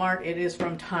Walmart. It is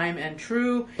from Time and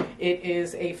True. It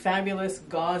is a fabulous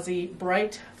gauzy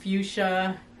bright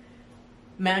fuchsia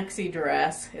maxi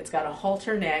dress. It's got a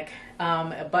halter neck,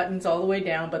 buttons all the way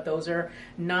down, but those are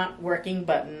not working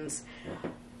buttons.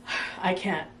 I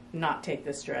can't not take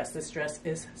this dress. This dress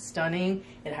is stunning.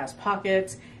 It has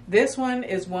pockets. This one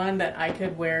is one that I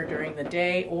could wear during the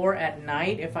day or at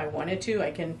night if I wanted to.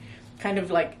 I can kind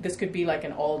of like, this could be like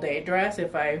an all-day dress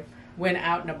if I went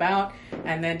out and about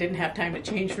and then didn't have time to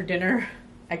change for dinner.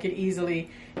 I could easily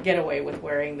get away with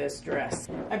wearing this dress.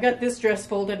 I've got this dress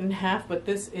folded in half, but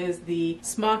this is the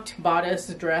smocked bodice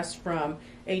dress from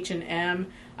H&M.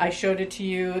 I showed it to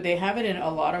you. They have it in a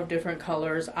lot of different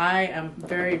colors. I am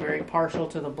very, very partial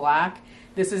to the black.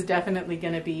 This is definitely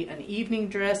going to be an evening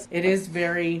dress. It is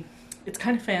very, it's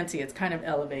kind of fancy. It's kind of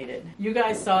elevated. You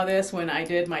guys saw this when I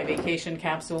did my vacation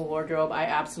capsule wardrobe. I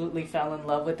absolutely fell in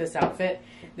love with this outfit.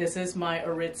 This is my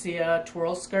Aritzia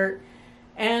twirl skirt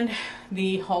and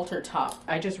the halter top.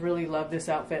 I just really love this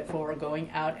outfit for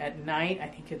going out at night. I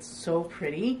think it's so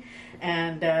pretty,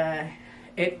 and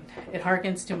it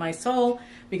harkens to my soul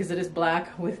because it is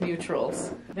black with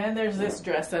neutrals. Then there's this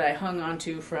dress that I hung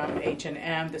onto from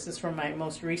H&M. This is from my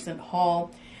most recent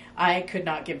haul. I could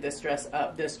not give this dress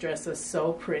up. This dress is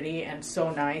so pretty and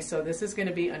so nice. So this is going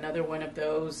to be another one of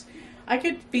those. I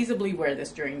could feasibly wear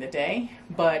this during the day,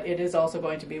 but it is also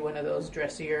going to be one of those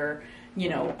dressier, you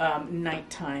know,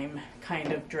 nighttime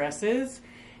kind of dresses.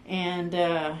 And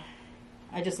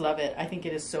I just love it. I think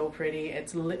it is so pretty.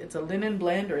 It's a linen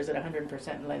blend, or is it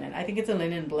 100% linen? I think it's a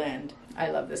linen blend. I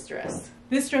love this dress.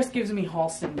 This dress gives me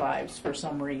Halston vibes for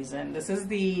some reason. This is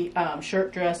the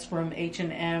shirt dress from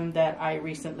H&M that I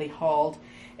recently hauled.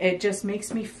 It just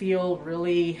makes me feel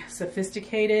really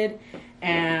sophisticated,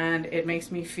 and it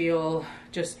makes me feel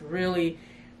just really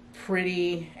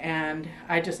pretty, and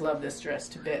I just love this dress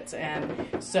to bits. And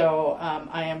so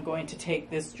I am going to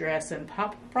take this dress and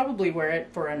probably wear it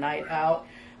for a night out,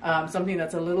 something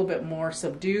that's a little bit more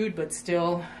subdued, but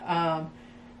still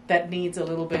that needs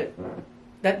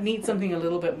something a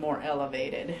little bit more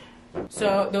elevated.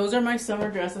 So those are my summer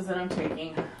dresses that I'm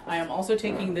taking. I am also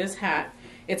taking this hat.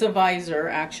 It's a visor,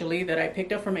 actually, that I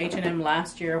picked up from H&M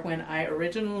last year when I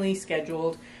originally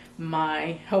scheduled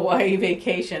my Hawaii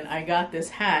vacation. I got this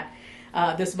hat,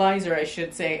 this visor I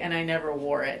should say, and I never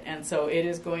wore it. And so it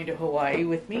is going to Hawaii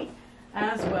with me,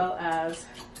 as well as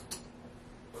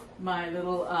my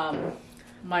little,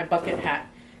 my bucket hat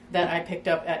that I picked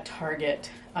up at Target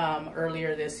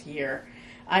earlier this year.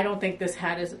 I don't think this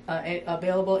hat is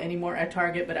available anymore at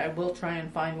Target, but I will try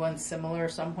and find one similar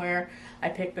somewhere. I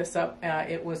picked this up,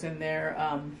 it was in their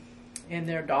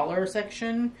dollar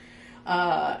section.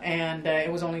 And it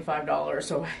was only $5,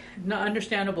 so not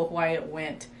understandable why it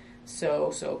went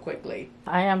so quickly.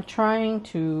 I am trying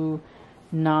to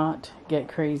not get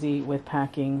crazy with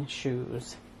packing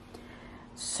shoes.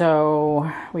 So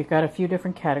we've got a few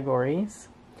different categories.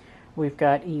 We've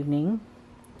got evening,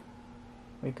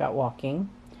 we've got walking,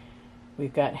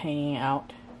 we've got hanging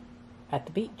out at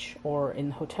the beach or in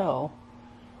the hotel,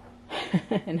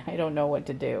 and I don't know what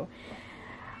to do.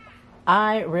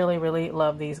 I really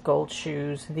love these gold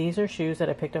shoes. These are shoes that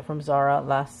I picked up from Zara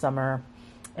last summer,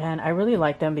 and I really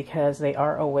like them because they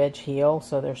are a wedge heel,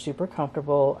 so they're super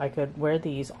comfortable. I could wear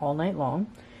these all night long,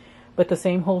 but the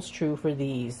same holds true for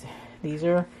these. These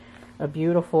are a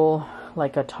beautiful,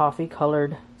 like a toffee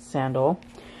colored sandal.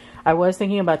 I was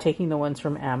thinking about taking the ones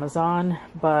from Amazon,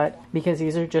 but because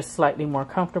these are just slightly more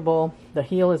comfortable, the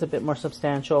heel is a bit more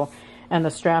substantial, and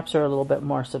the straps are a little bit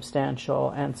more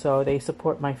substantial, and so they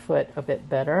support my foot a bit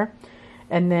better.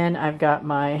 And then I've got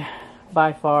my,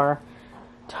 by far,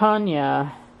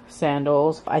 Tanya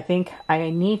sandals. I think I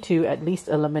need to at least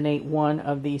eliminate one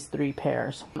of these three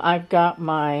pairs. I've got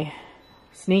my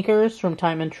sneakers from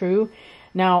Time and True.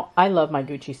 Now, I love my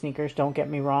Gucci sneakers, don't get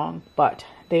me wrong, but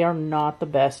they are not the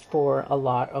best for a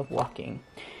lot of walking.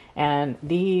 And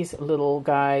these little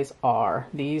guys are.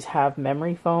 These have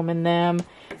memory foam in them.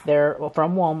 They're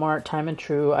from Walmart, Time and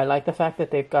True. I like the fact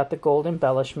that they've got the gold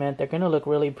embellishment. They're going to look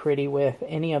really pretty with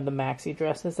any of the maxi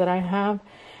dresses that I have.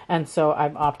 And so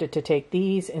I've opted to take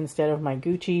these instead of my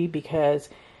Gucci because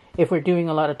if we're doing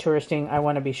a lot of touristing, I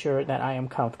want to be sure that I am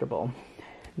comfortable.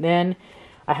 Then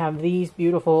I have these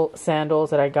beautiful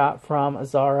sandals that I got from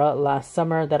Zara last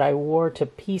summer that I wore to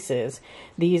pieces.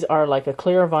 These are like a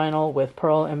clear vinyl with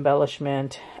pearl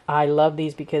embellishment. I love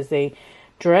these because they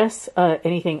dress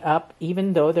anything up,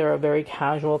 even though they're a very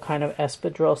casual kind of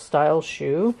espadrille style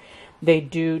shoe. They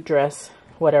do dress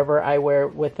whatever I wear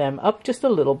with them up just a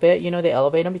little bit. You know, they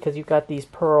elevate them because you've got these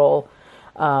pearl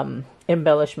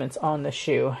embellishments on the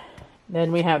shoe.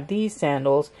 Then we have these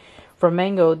sandals from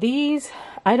Mango. These,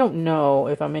 I don't know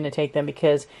if I'm going to take them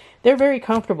because they're very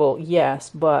comfortable, yes,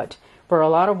 but For a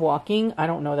lot of walking, I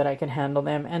don't know that I can handle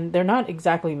them. And they're not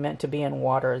exactly meant to be in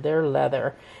water. They're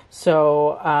leather.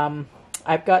 So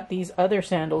I've got these other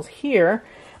sandals here.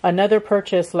 Another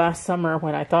purchase last summer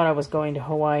when I thought I was going to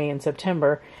Hawaii in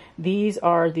September. These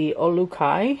are the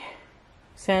Olukai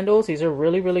sandals. These are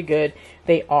really, really good.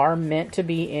 They are meant to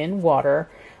be in water.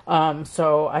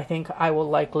 So I think I will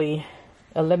likely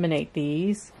eliminate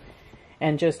these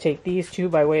and just take these two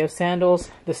by way of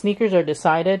sandals. The sneakers are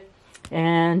decided,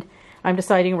 and I'm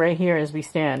deciding right here as we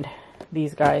stand.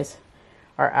 These guys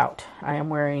are out. I am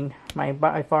wearing my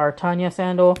by far Tanya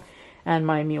sandal and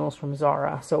my mules from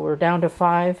Zara. So we're down to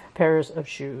 5 pairs of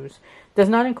shoes. Does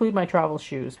not include my travel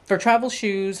shoes. For travel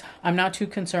shoes, I'm not too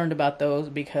concerned about those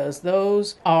because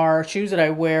those are shoes that I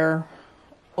wear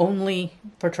only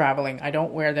for traveling. I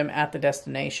don't wear them at the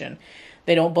destination.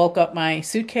 They don't bulk up my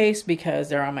suitcase because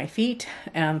they're on my feet.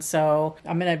 And so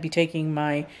I'm going to be taking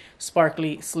my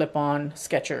sparkly slip-on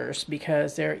Skechers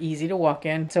because they're easy to walk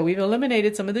in. So we've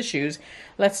eliminated some of the shoes.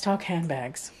 Let's talk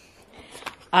handbags.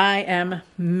 I am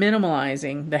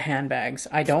minimalizing the handbags.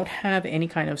 I don't have any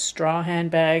kind of straw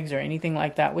handbags or anything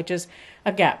like that, which is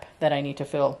a gap that I need to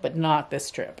fill, but not this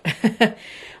trip.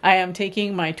 I am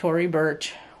taking my Tory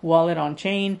Burch wallet on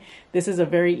chain. This is a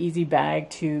very easy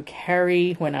bag to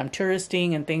carry when I'm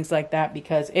touristing and things like that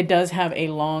because it does have a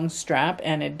long strap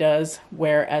and it does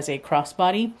wear as a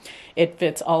crossbody. It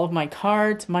fits all of my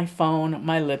cards, my phone,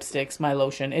 my lipsticks, my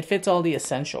lotion. It fits all the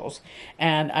essentials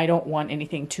and I don't want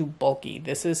anything too bulky.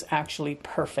 This is actually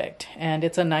perfect and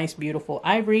it's a nice beautiful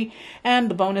ivory, and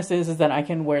the bonus is that I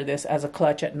can wear this as a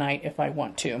clutch at night if I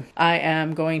want to. I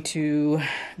am going to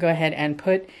go ahead and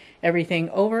put everything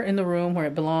over in the room where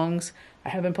it belongs. I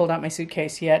haven't pulled out my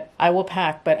suitcase yet. I will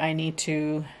pack, but I need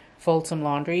to fold some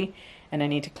laundry and I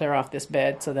need to clear off this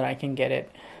bed so that I can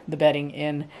get the bedding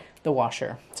in the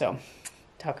washer. So,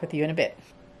 talk with you in a bit.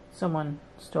 Someone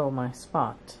stole my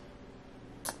spot.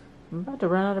 I'm about to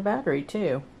run out of battery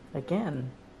too,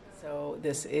 again. So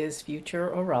this is future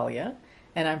Oralia,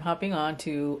 and I'm hopping on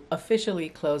to officially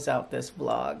close out this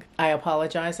vlog. I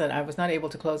apologize that I was not able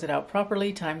to close it out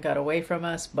properly. Time got away from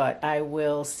us, but I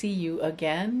will see you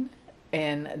again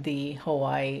in the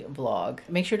Hawaii vlog.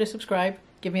 Make sure to subscribe.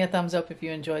 Give me a thumbs up if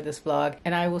you enjoyed this vlog,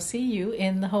 and I will see you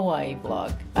in the Hawaii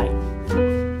vlog. Bye.